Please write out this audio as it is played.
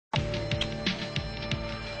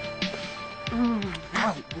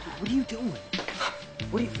Carly, what are you doing?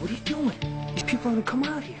 What are you doing? These people are gonna come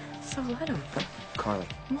out here. So let him. Carly.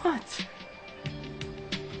 What?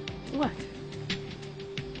 What?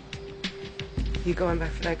 You going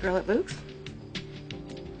back for that girl at Luke's?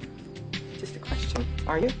 Just a question.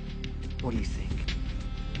 Are you? What do you think?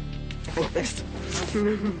 I think this.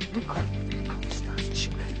 Carly, stop. Shh,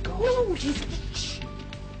 go. No, shh.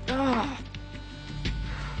 Ah.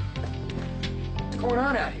 What's going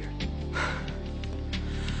on out here?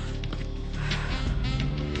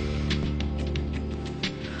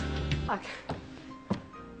 Look.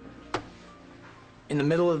 In the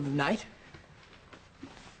middle of the night?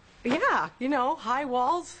 Yeah, you know, high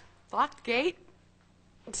walls, locked gate.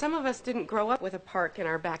 Some of us didn't grow up with a park in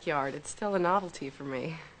our backyard. It's still a novelty for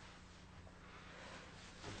me.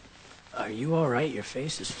 Are you all right? Your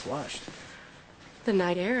face is flushed. The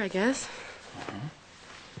night air, I guess.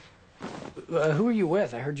 Who are you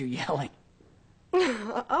with? I heard you yelling.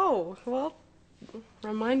 Oh, well,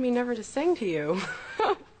 remind me never to sing to you.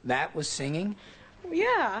 That was singing?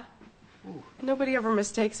 Yeah. Ooh. Nobody ever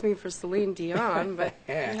mistakes me for Celine Dion, but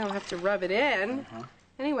you don't have to rub it in.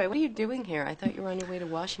 Anyway, what are you doing here? I thought you were on your way to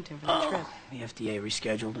Washington for the trip. The FDA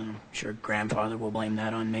rescheduled, and I'm sure grandfather will blame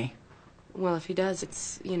that on me. Well, if he does,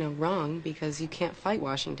 it's, you know, wrong, because you can't fight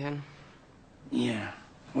Washington. Yeah,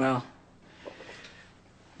 well,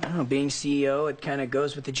 I don't know, being CEO, it kind of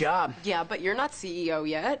goes with the job. Yeah, but you're not CEO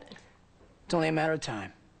yet. It's only a matter of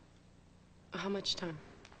time. How much time?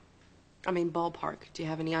 I mean, ballpark. Do you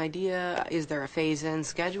have any idea? Is there a phase-in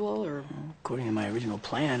schedule, or...? Well, according to my original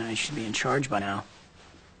plan, I should be in charge by now.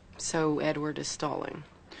 So Edward is stalling?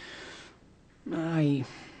 I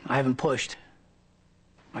haven't pushed.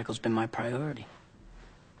 Michael's been my priority.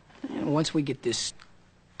 And once we get this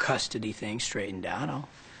custody thing straightened out,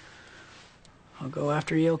 I'll go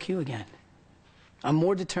after ELQ again. I'm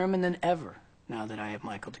more determined than ever now that I have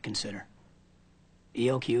Michael to consider.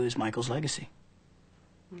 ELQ is Michael's legacy.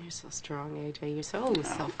 You're so strong, AJ. You're so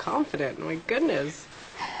self-confident. My goodness.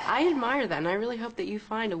 I admire that, and I really hope that you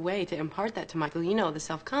find a way to impart that to Michael. You know, the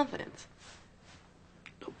self-confidence.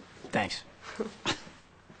 Thanks.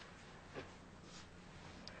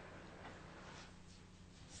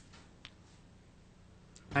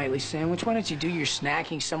 Nightly sandwich. Why don't you do your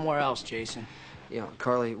snacking somewhere else, Jason? Yeah,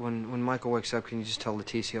 Carly, when Michael wakes up, can you just tell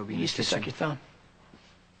Leticia he'll be in the You used to kitchen? suck your thumb.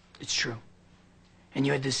 It's true. And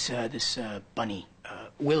you had this bunny,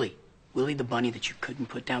 Willie. Willie the bunny that you couldn't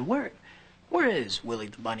put down. Where is Willie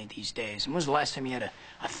the bunny these days? And when was the last time you had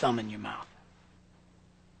a thumb in your mouth?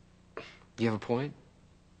 You have a point?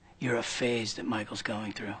 You're a phase that Michael's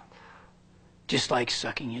going through. Just like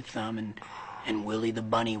sucking your thumb and Willie the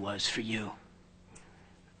bunny was for you.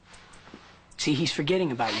 See, he's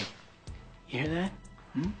forgetting about you. You hear that?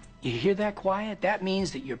 You hear that quiet? That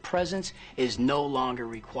means that your presence is no longer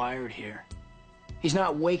required here. He's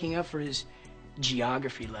not waking up for his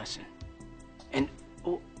geography lesson. And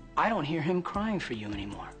I don't hear him crying for you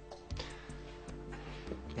anymore.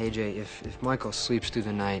 AJ, if Michael sleeps through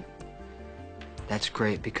the night, that's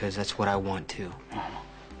great, because that's what I want too.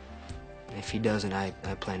 And if he doesn't, I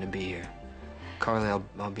plan to be here. Carly,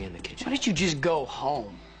 I'll be in the kitchen. Why don't you just go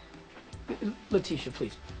home? Leticia,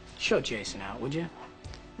 please, show Jason out, would you?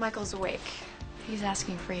 Michael's awake. He's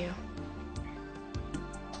asking for you.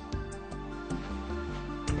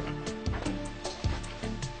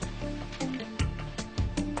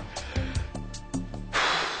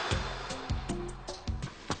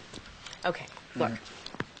 Okay, look.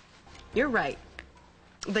 You're right.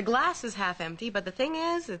 The glass is half empty, but the thing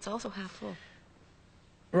is, it's also half full.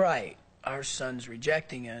 Right. Our son's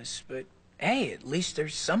rejecting us, but hey, at least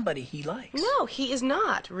there's somebody he likes. No, he is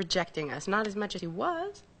not rejecting us. Not as much as he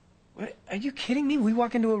was. What? Are you kidding me? We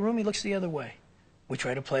walk into a room, he looks the other way. We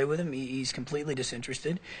try to play with him, he's completely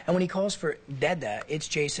disinterested. And when he calls for Dada, it's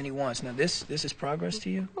Jason he wants. Now, this is progress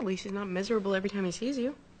to you? Well, at least he's not miserable every time he sees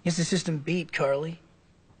you. It's the system beat, Carly.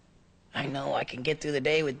 I know I can get through the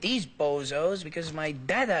day with these bozos because my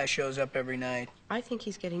Dada shows up every night. I think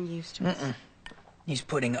he's getting used to it. He's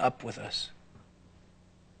putting up with us.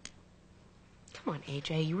 Come on,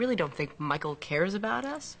 AJ. You really don't think Michael cares about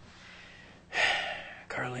us?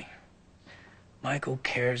 Carly, Michael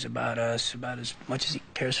cares about us about as much as he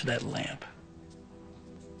cares for that lamp.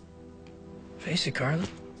 Face it, Carly.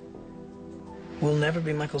 We'll never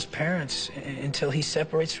be Michael's parents until he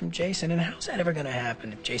separates from Jason. And how's that ever going to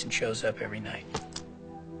happen if Jason shows up every night?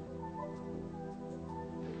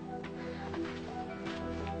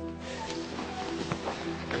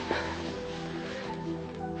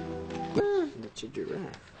 That's a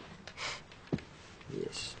giraffe.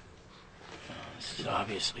 Yes. This is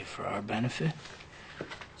obviously for our benefit.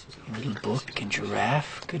 It's Little book and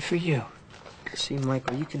giraffe. Good for you. See,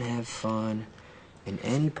 Michael, you can have fun in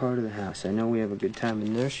any part of the house. I know we have a good time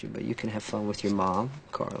in nursery, but you can have fun with your mom,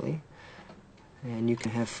 Carly. And you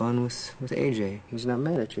can have fun with AJ. He's not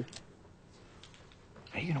mad at you.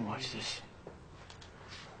 Are you gonna watch this?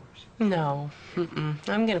 No.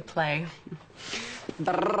 I'm gonna play.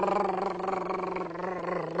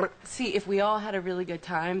 See, if we all had a really good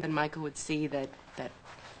time, then Michael would see that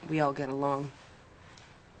we all get along.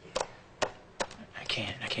 I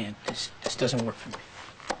can't. This doesn't work for me.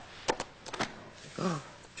 Oh,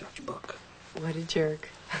 dropped your book. What a jerk.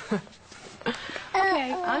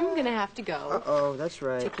 Okay, I'm gonna have to go Uh-oh, that's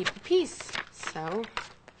right. to keep the peace. So,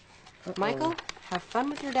 Michael, have fun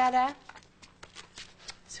with your dada.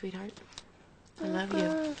 Sweetheart, I love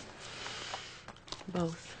you.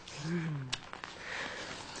 Both.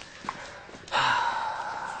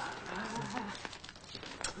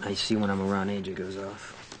 I see when I'm around AJ goes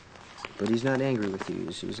off. But he's not angry with you.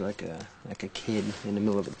 He's like a kid in the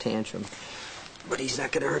middle of a tantrum. But he's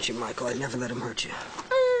not gonna hurt you, Michael. I'd never let him hurt you.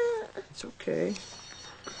 It's okay.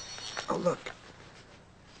 Oh, look.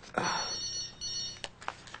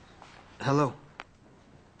 Hello.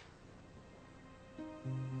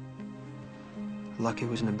 Lucky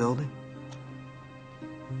was in the building?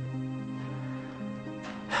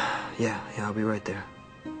 Yeah, I'll be right there.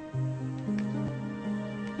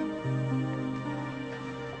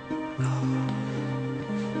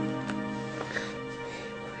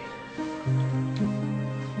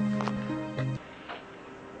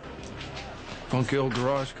 Funky old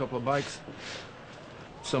garage, couple of bikes.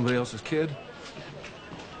 Somebody else's kid.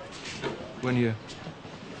 When you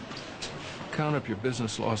count up your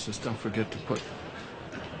business losses, don't forget to put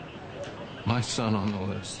my son on the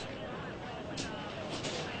list.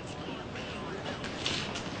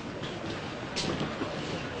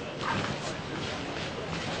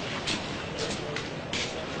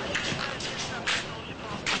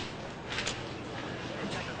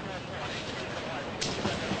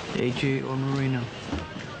 AJ or Marino?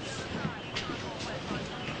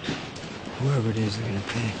 Whoever it is, they're gonna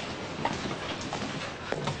pay.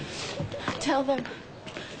 Tell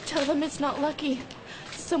them it's not Lucky.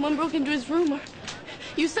 Someone broke into his room, or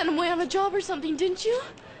you sent him away on a job or something, didn't you?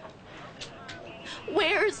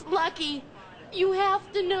 Where's Lucky? You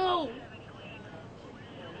have to know.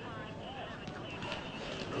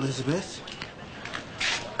 Elizabeth?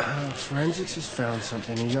 Forensics has found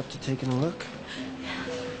something. Are you up to taking a look?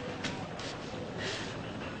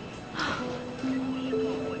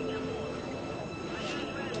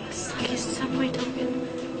 Lucky's subway token.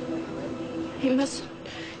 He must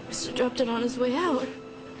have dropped it on his way out.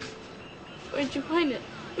 Where'd you find it?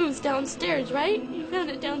 It was downstairs, right? You found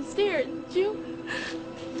it downstairs, didn't you?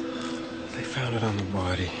 They found it on the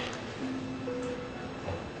body.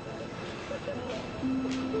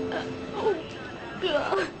 Oh,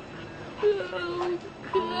 God. Oh,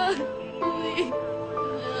 God. Please.